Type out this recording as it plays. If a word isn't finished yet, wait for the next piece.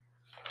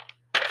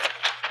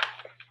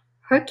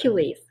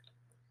Hercules.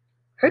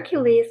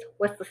 Hercules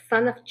was the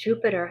son of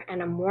Jupiter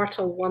and a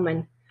mortal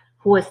woman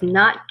who was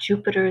not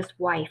Jupiter's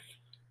wife,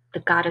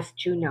 the goddess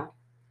Juno.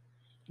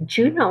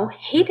 Juno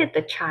hated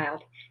the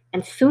child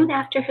and soon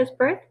after his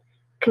birth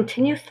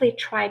continuously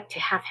tried to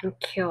have him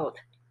killed.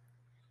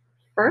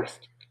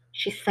 First,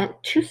 she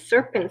sent two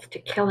serpents to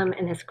kill him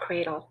in his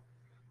cradle,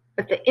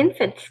 but the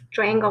infant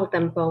strangled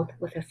them both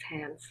with his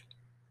hands.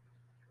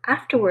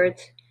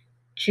 Afterwards,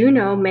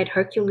 Juno made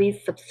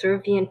Hercules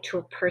subservient to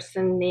a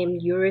person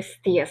named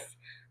Eurystheus,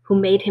 who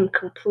made him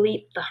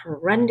complete the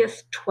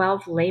horrendous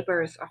 12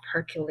 labors of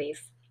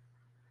Hercules.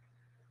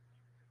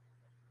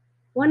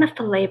 One of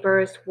the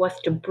labors was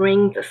to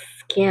bring the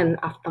skin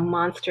of the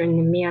monster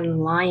Nemean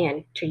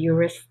lion to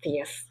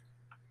Eurystheus.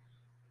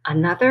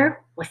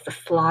 Another was the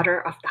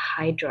slaughter of the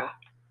Hydra.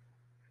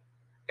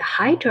 The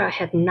Hydra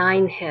had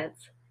 9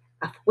 heads,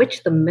 of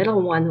which the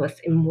middle one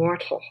was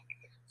immortal,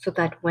 so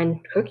that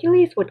when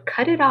Hercules would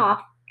cut it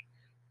off,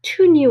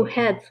 2 new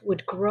heads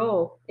would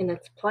grow in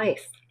its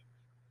place.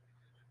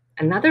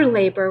 Another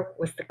labor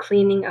was the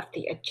cleaning of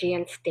the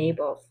Aegean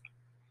stables.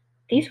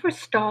 These were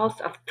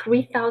stalls of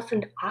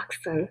 3,000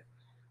 oxen,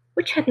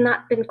 which had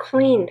not been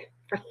cleaned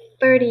for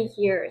 30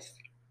 years.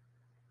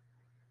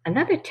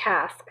 Another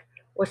task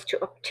was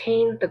to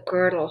obtain the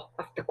girdle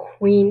of the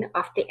queen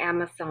of the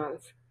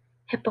Amazons,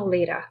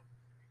 Hippolyta.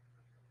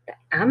 The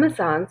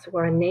Amazons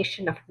were a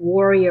nation of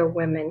warrior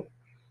women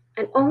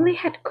and only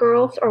had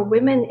girls or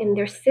women in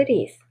their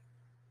cities.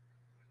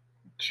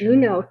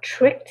 Juno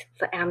tricked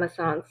the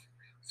Amazons,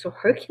 so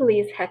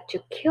Hercules had to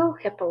kill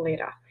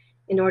Hippolyta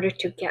in order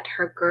to get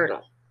her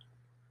girdle,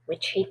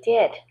 which he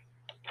did.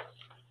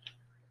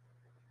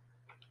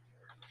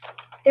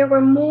 There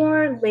were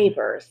more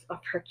labors of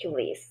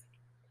Hercules.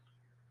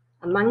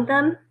 Among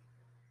them,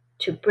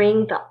 to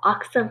bring the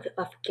oxen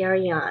of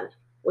Geryon,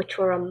 which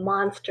were a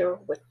monster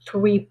with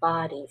 3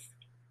 bodies.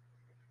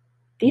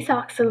 These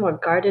oxen were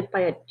guarded by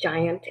a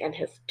giant and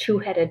his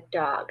 2-headed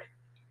dog,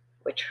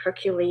 which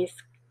Hercules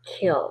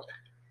killed.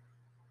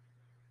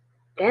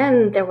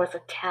 Then there was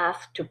a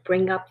task to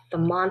bring up the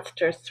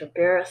monster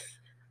Cerberus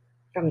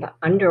from the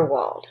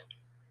underworld,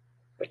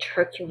 which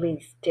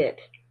Hercules did.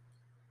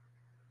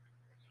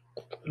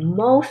 The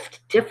most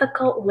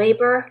difficult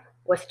labor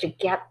was to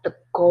get the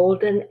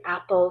golden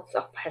apples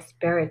of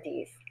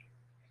Hesperides,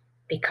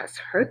 because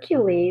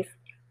Hercules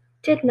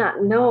did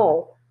not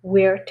know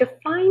where to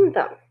find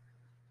them.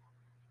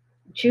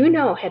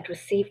 Juno had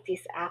received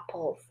these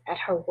apples at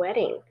her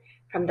wedding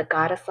from the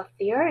goddess of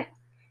the earth,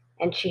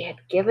 and she had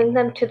given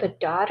them to the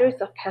daughters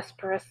of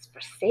Hesperus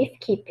for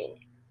safekeeping,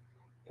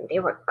 and they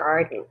were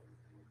guarded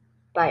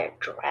by a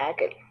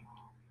dragon.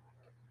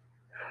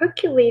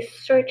 Hercules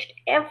searched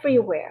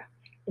everywhere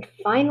and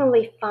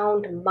finally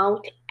found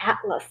Mount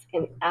Atlas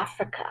in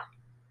Africa.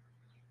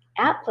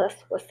 Atlas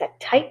was that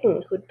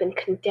Titan who'd been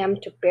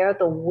condemned to bear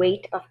the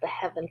weight of the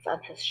heavens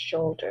on his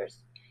shoulders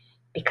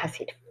because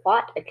he'd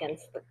fought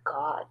against the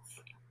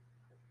gods.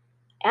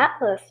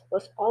 Atlas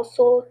was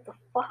also the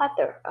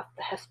father of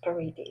the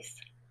Hesperides.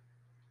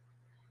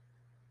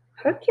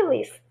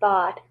 Hercules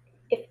thought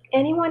if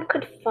anyone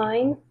could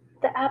find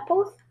the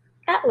apples,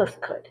 Atlas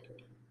could,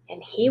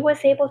 and he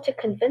was able to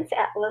convince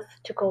Atlas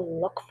to go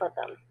look for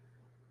them.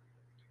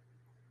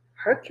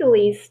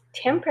 Hercules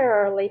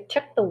temporarily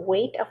took the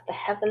weight of the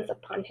heavens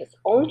upon his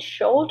own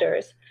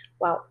shoulders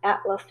while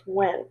Atlas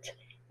went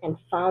and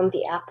found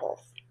the apples.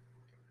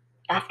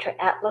 After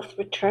Atlas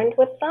returned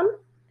with them,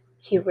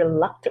 he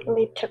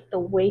reluctantly took the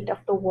weight of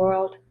the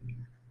world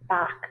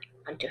back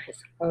onto his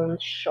own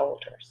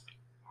shoulders.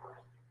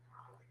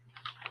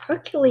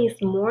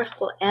 Hercules'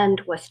 mortal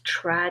end was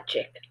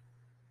tragic.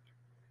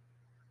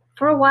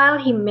 For a while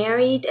he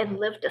married and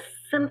lived a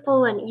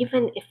simple and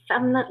even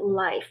effeminate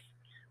life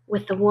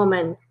with a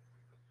woman.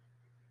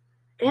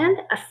 Then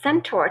a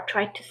centaur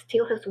tried to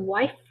steal his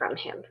wife from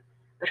him,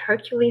 but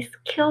Hercules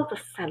killed the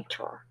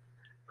centaur,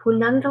 who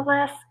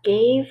nonetheless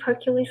gave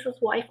Hercules'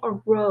 wife a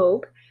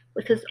robe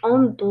with his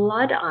own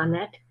blood on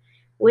it,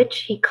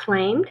 which he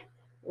claimed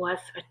was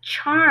a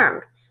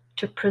charm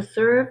to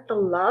preserve the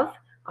love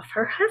of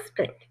her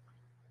husband.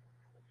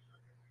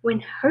 When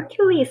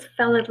Hercules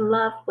fell in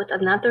love with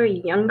another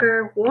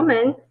younger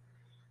woman,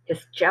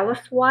 his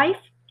jealous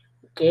wife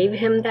gave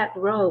him that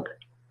robe,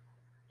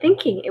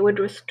 thinking it would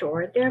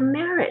restore their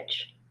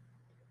marriage.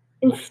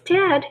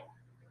 Instead,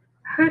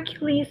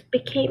 Hercules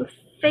became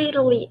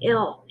fatally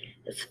ill.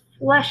 His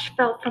flesh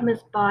fell from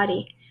his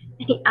body,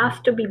 and he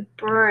asked to be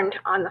burned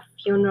on a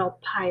funeral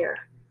pyre.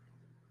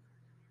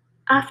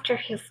 After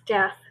his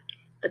death,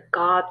 the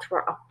gods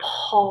were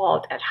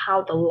appalled at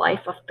how the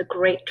life of the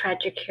great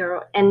tragic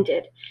hero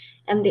ended,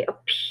 and they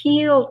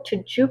appealed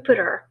to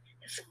Jupiter,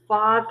 his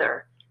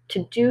father,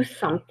 to do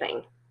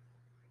something.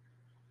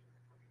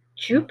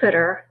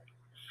 Jupiter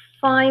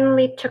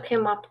finally took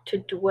him up to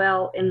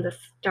dwell in the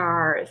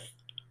stars,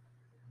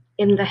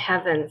 in the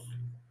heavens,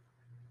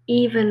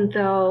 even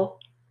though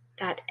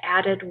that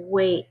added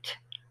weight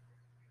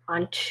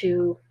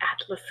onto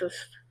Atlas's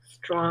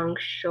strong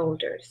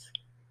shoulders.